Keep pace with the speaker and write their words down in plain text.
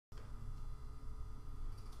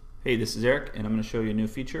Hey, this is Eric, and I'm going to show you a new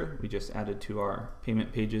feature we just added to our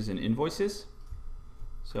payment pages and invoices.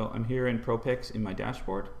 So I'm here in PROpx in my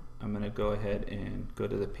dashboard. I'm going to go ahead and go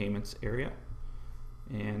to the payments area,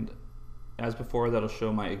 and as before, that'll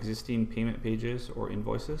show my existing payment pages or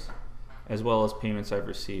invoices as well as payments I've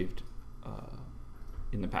received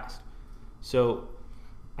in the past. So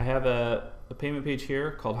I have a payment page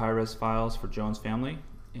here called high-res files for Jones family,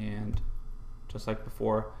 and just like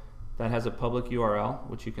before, that has a public URL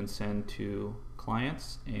which you can send to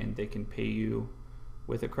clients, and they can pay you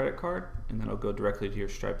with a credit card, and then it'll go directly to your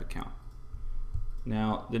Stripe account.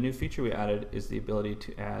 Now, the new feature we added is the ability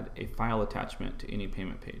to add a file attachment to any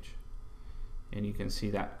payment page. And you can see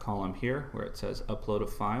that column here where it says upload a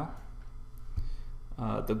file.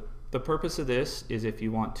 The purpose of this is if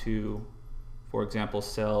you want to, for example,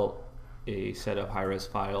 sell a set of high-res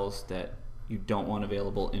files that you don't want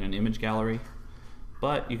available in an image gallery,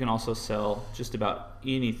 but you can also sell just about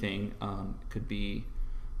anything. It could be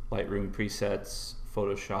Lightroom presets,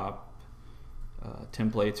 Photoshop,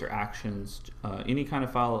 templates or actions. Any kind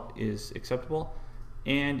of file is acceptable,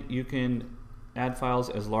 and you can add files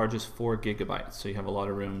as large as 4 gigabytes, so you have a lot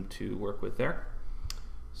of room to work with there.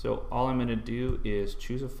 So all I'm going to do is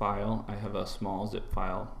choose a file. I have a small zip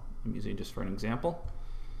file I'm using just for an example,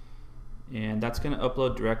 and that's going to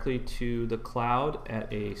upload directly to the cloud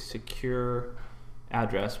at a secure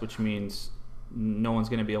address, which means no one's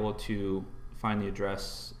going to be able to find the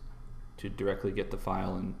address to directly get the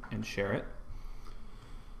file and share it.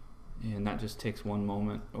 And that just takes 1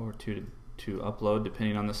 moment or two to upload,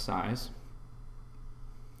 depending on the size.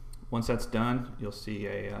 Once that's done, you'll see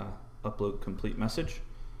a upload complete message.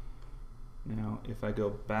 Now if I go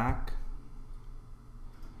back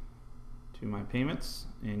to my payments,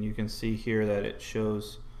 and you can see here that it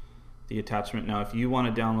shows the attachment. Now if you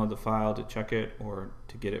want to download the file to check it or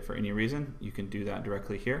to get it for any reason, you can do that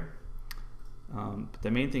directly here. But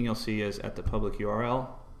the main thing you'll see is at the public URL,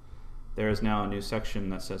 there is now a new section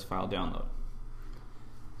that says file download.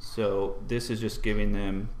 So this is just giving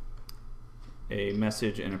them a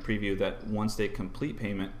message and a preview that once they complete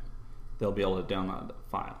payment, they'll be able to download the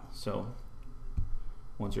file. So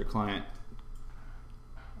once your client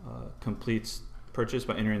completes purchase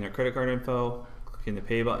by entering their credit card info, clicking the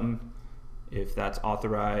pay button, if that's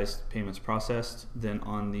authorized, payments processed, then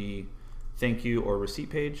on the thank you or receipt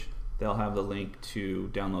page, they'll have the link to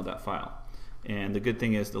download that file. And the good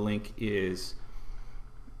thing is the link is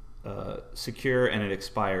secure, and it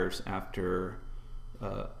expires after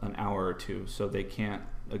an hour or two, so they can't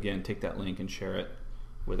again take that link and share it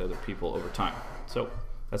with other people over time. So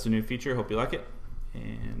that's a new feature. Hope you like it,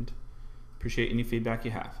 and appreciate any feedback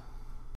you have.